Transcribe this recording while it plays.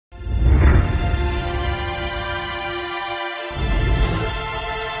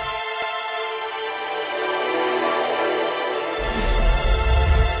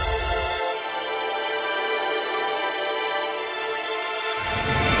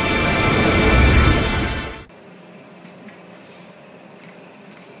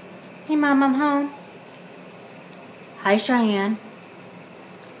Mom, I'm home. Hi, Cheyann.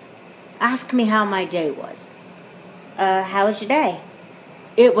 Ask me how my day was. How was your day?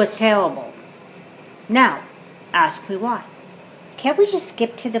 It was terrible. Now, ask me why. Can't we just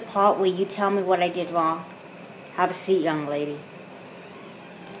skip to the part where you tell me what I did wrong? Have a seat, young lady.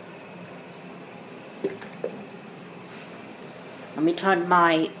 Let me turn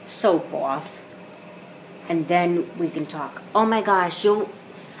my soap off, and then we can talk. Oh my gosh,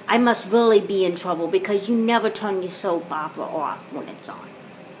 I must really be in trouble because you never turn your soap opera off when it's on.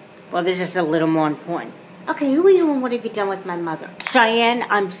 Well, this is a little more important. Okay, who are you and what have you done with my mother? Cheyann,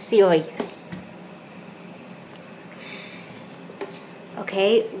 I'm serious.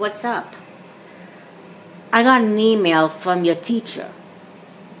 Okay, what's up? I got an email from your teacher.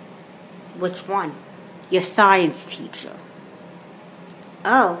 Which one? Your science teacher.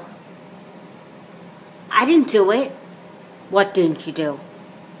 Oh. I didn't do it. What didn't you do?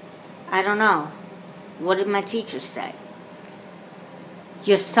 I don't know. What did my teacher say?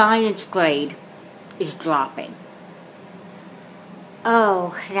 Your science grade is dropping.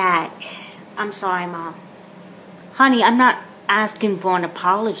 Oh, that. I'm sorry, Mom. Honey, I'm not asking for an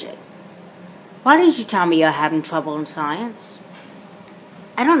apology. Why didn't you tell me you're having trouble in science?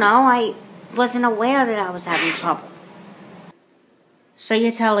 I don't know. I wasn't aware that I was having trouble. So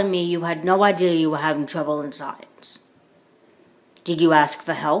you're telling me you had no idea you were having trouble in science? Did you ask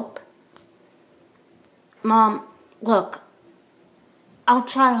for help? Mom, look, I'll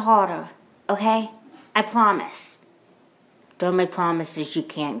try harder, okay? I promise. Don't make promises you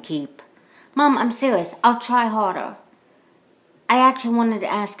can't keep. Mom, I'm serious. I'll try harder. I actually wanted to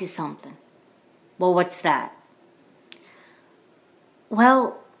ask you something. Well, what's that?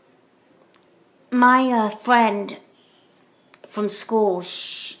 Well, my friend from school,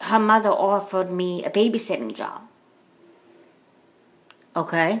 her mother offered me a babysitting job.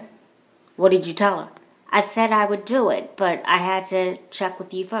 Okay. What did you tell her? I said I would do it, but I had to check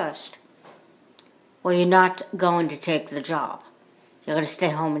with you first. Well, you're not going to take the job. You're going to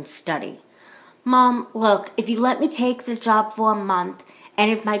stay home and study. Mom, look, if you let me take the job for a month,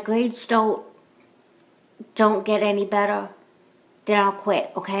 and if my grades don't get any better, then I'll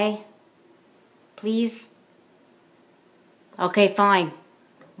quit, okay? Please? Okay, fine.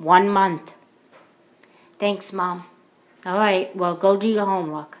 1 month. Thanks, Mom. All right, well, go do your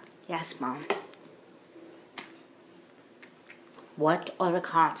homework. Yes, Mom. What are the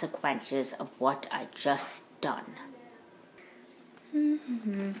consequences of what I just done?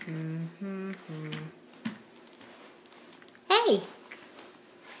 Hey.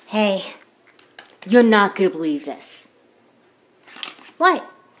 Hey. You're not going to believe this. What?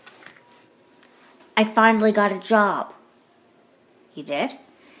 I finally got a job. You did?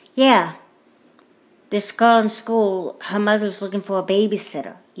 Yeah. This girl in school, her mother's looking for a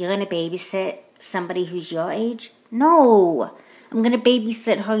babysitter. You're going to babysit somebody who's your age? No. I'm going to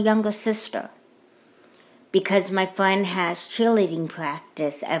babysit her younger sister. Because my friend has cheerleading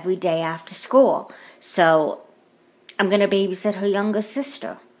practice every day after school. So I'm going to babysit her younger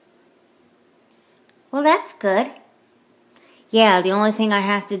sister. Well, that's good. Yeah, the only thing I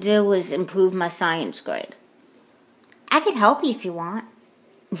have to do is improve my science grade. I could help you if you want.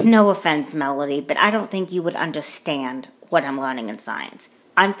 No offense, Melody, but I don't think you would understand what I'm learning in science.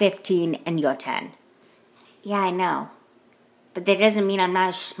 I'm 15 and you're 10. Yeah, I know. But that doesn't mean I'm not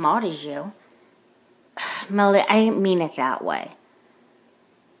as smart as you. Melody, I didn't mean it that way.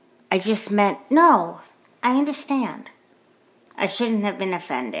 I just meant, no, I understand. I shouldn't have been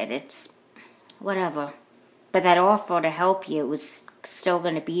offended. It's whatever. But that offer to help you was still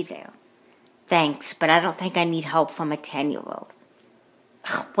going to be there. Thanks, but I don't think I need help from a 10-year-old.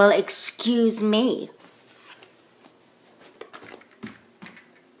 Well, excuse me.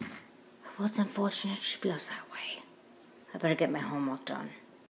 Well, it's unfortunate she feels that way. I better get my homework done.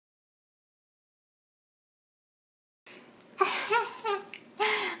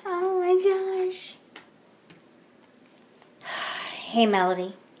 Oh my gosh. Hey,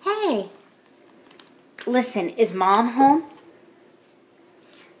 Melody. Hey. Listen, is Mom home?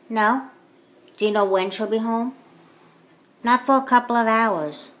 No? Do you know when she'll be home? Not for a couple of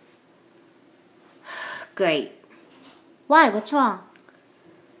hours. Great. Why? What's wrong?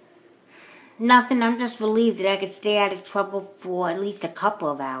 Nothing. I'm just relieved that I could stay out of trouble for at least a couple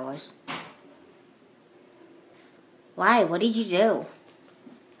of hours. Why? What did you do?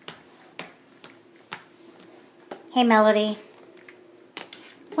 Hey, Melody.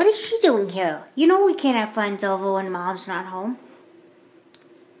 What is she doing here? You know we can't have friends over when Mom's not home.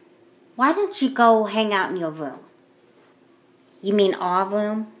 Why don't you go hang out in your room? You mean our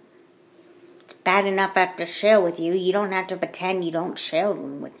room? It's bad enough I have to share with you. You don't have to pretend you don't share a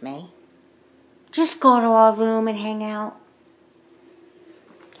room with me. Just go to our room and hang out.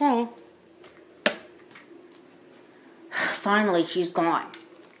 Okay. Finally, she's gone.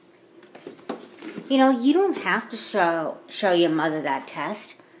 You know, you don't have to show your mother that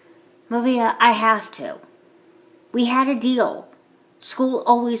test. Maria, I have to. We had a deal. School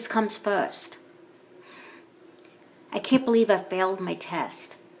always comes first. I can't believe I failed my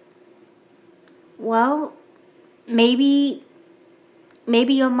test. Well, maybe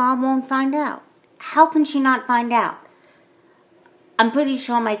your mom won't find out. How can she not find out? I'm pretty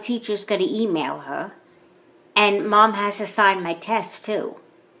sure my teacher's going to email her. And Mom has to sign my test, too.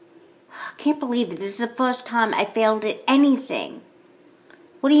 I can't believe it. This is the first time I failed at anything.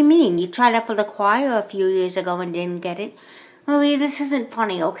 What do you mean? You tried out for the choir a few years ago and didn't get it? Maria, this isn't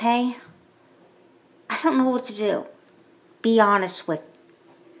funny, okay? I don't know what to do. Be honest with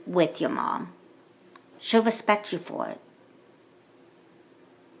your mom. She'll respect you for it.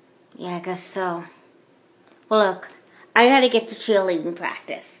 Yeah, I guess so. Well, look, I gotta get to cheerleading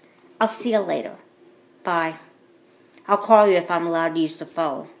practice. I'll see you later. Bye. I'll call you if I'm allowed to use the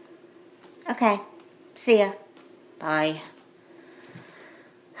phone. Okay. See ya. Bye.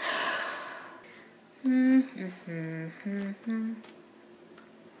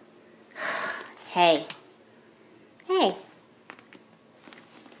 Hey. Hey.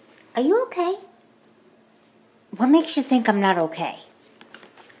 Are you okay? What makes you think I'm not okay?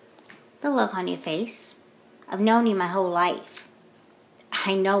 The look on your face. I've known you my whole life.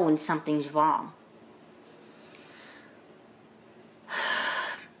 I know when something's wrong.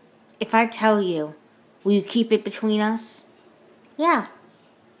 If I tell you, will you keep it between us? Yeah.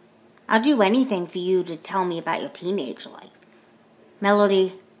 I'll do anything for you to tell me about your teenage life.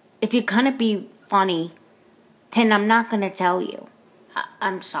 Melody, if you're gonna be funny, then I'm not gonna tell you.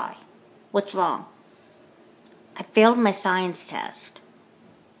 I'm sorry. What's wrong? I failed my science test.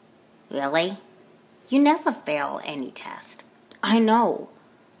 Really? You never fail any test. I know.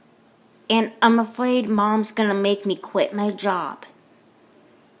 And I'm afraid Mom's gonna make me quit my job.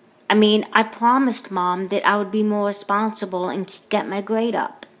 I mean, I promised Mom that I would be more responsible and get my grade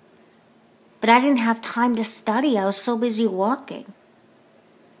up. But I didn't have time to study. I was so busy working.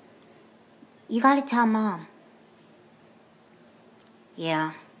 You gotta tell Mom.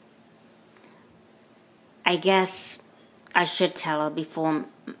 Yeah. I guess I should tell her before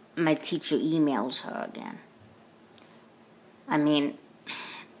my teacher emails her again. I mean,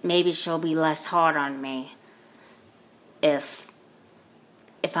 maybe she'll be less hard on me if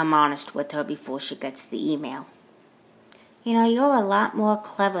I'm honest with her before she gets the email. You know, you're a lot more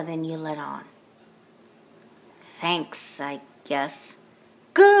clever than you let on. Thanks, I guess.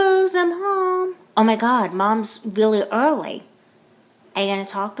 Girls, I'm home. Oh my God, Mom's really early. Are you gonna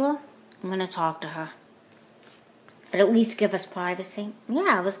talk to her? I'm gonna talk to her. But at least give us privacy.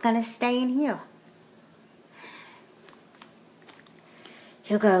 Yeah, I was gonna stay in here.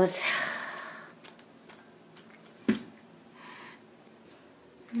 Here goes.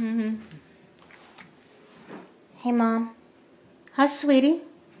 Hey, Mom. Hi, sweetie.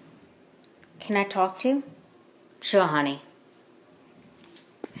 Can I talk to you? Sure, honey.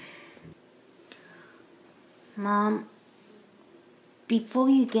 Mom, before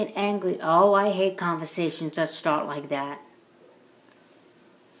you get angry... Oh, I hate conversations that start like that.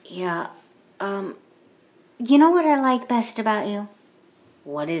 Yeah, you know what I like best about you?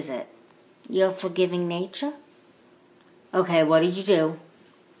 What is it? Your forgiving nature? Okay, what did you do?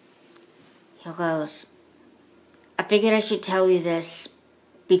 Here goes. I figured I should tell you this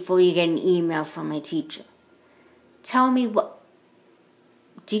before you get an email from my teacher. Tell me what...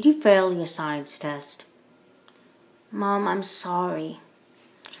 Did you fail your science test? Mom, I'm sorry.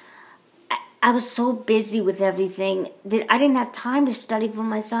 I was so busy with everything that I didn't have time to study for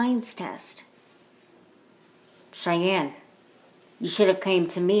my science test. Cheyann, you should have came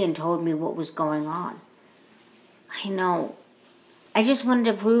to me and told me what was going on. I know. I just wanted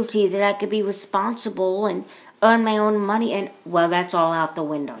to prove to you that I could be responsible and earn my own money and, well, that's all out the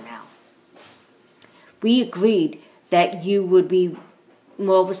window now. We agreed that you would be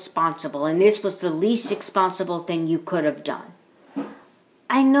more responsible, and this was the least responsible thing you could have done.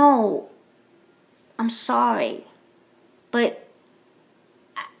 I know. I'm sorry. But...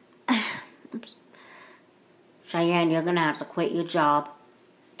 Cheyann, you're going to have to quit your job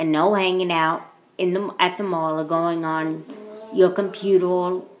and no hanging out at the mall or going on your computer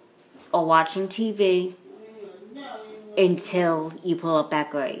or watching TV until you pull up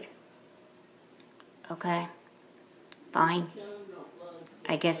that grade. Okay? Fine.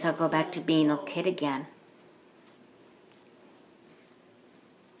 I guess I'll go back to being a kid again.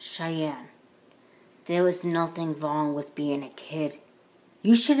 Cheyann, there was nothing wrong with being a kid.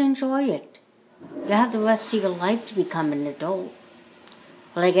 You should enjoy it. You have the rest of your life to become an adult.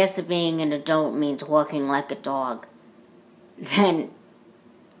 Well, I guess if being an adult means walking like a dog, then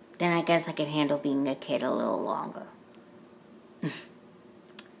I guess I could handle being a kid a little longer.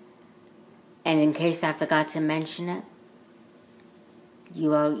 And in case I forgot to mention it,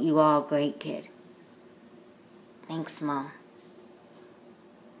 you are a great kid. Thanks, Mom.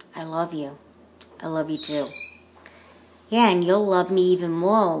 I love you. I love you too. Yeah, and you'll love me even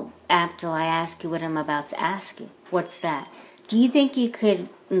more after I ask you what I'm about to ask you. What's that? Do you think you could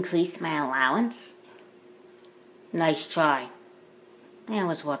increase my allowance? Nice try. Yeah, it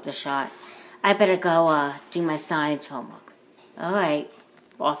was worth a shot. I better go do my science homework. All right,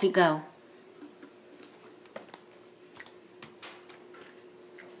 off you go.